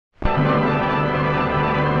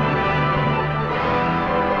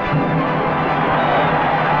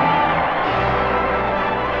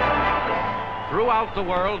Throughout the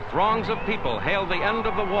world, throngs of people hail the end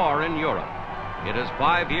of the war in Europe. It is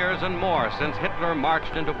 5 years and more since Hitler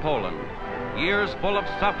marched into Poland. Years full of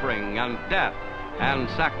suffering and death and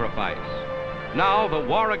sacrifice. Now the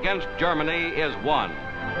war against Germany is won.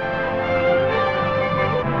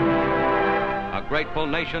 A grateful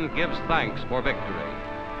nation gives thanks for victory.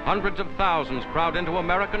 Hundreds of thousands crowd into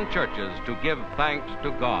American churches to give thanks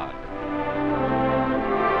to God.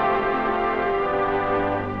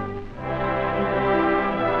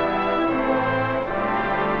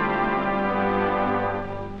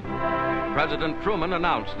 President Truman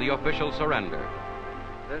announced the official surrender.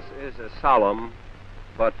 This is a solemn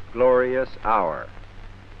but glorious hour.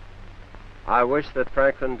 I wish that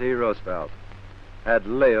Franklin D. Roosevelt had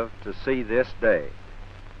lived to see this day.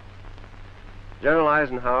 General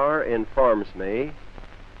Eisenhower informs me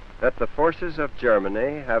that the forces of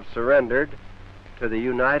Germany have surrendered to the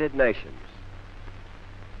United Nations.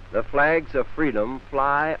 The flags of freedom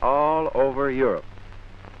fly all over Europe.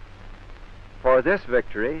 For this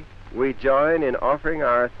victory, we join in offering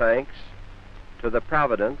our thanks to the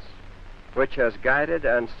Providence which has guided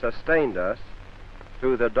and sustained us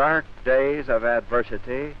through the dark days of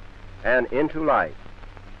adversity and into light.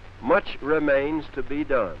 Much remains to be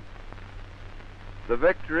done. The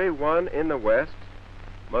victory won in the West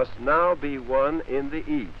must now be won in the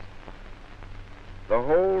East. The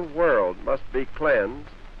whole world must be cleansed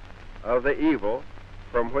of the evil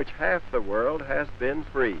from which half the world has been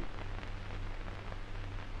freed.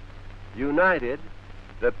 United,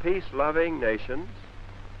 the peace-loving nations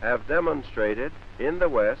have demonstrated in the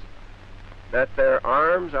West that their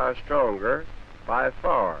arms are stronger by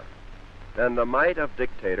far than the might of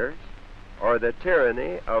dictators or the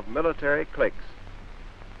tyranny of military cliques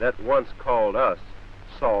that once called us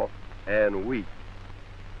soft and weak.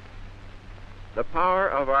 The power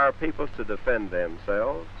of our peoples to defend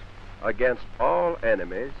themselves against all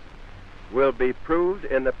enemies will be proved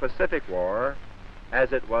in the Pacific War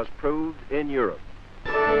as it was proved in Europe.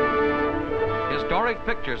 Historic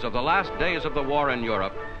pictures of the last days of the war in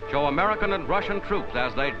Europe show American and Russian troops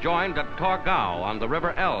as they joined at Torgau on the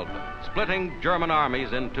River Elbe, splitting German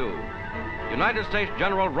armies in two. United States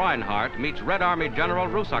General Reinhardt meets Red Army General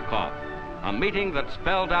Rusakov, a meeting that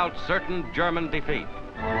spelled out certain German defeat.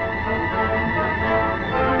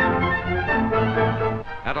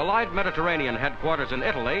 At Allied Mediterranean headquarters in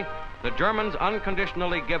Italy, the Germans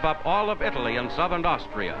unconditionally give up all of Italy and southern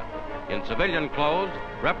Austria. In civilian clothes,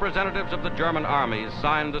 representatives of the German armies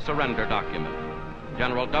signed the surrender document.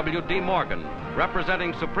 General W.D. Morgan,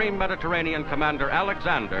 representing Supreme Mediterranean Commander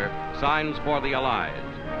Alexander, signs for the Allies.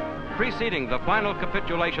 Preceding the final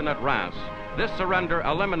capitulation at Reims, this surrender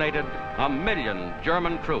eliminated 1 million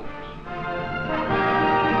German troops.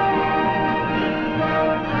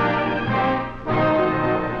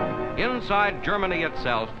 Inside Germany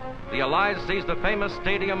itself, the Allies seized the famous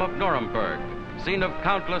Stadium of Nuremberg, scene of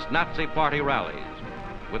countless Nazi Party rallies.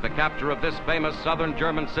 With the capture of this famous southern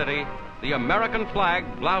German city, the American flag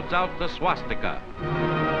flouts out the swastika.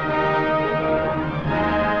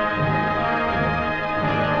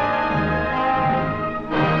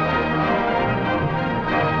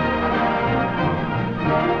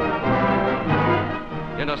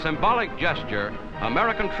 In a symbolic gesture,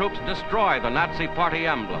 American troops destroy the Nazi Party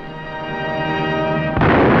emblem.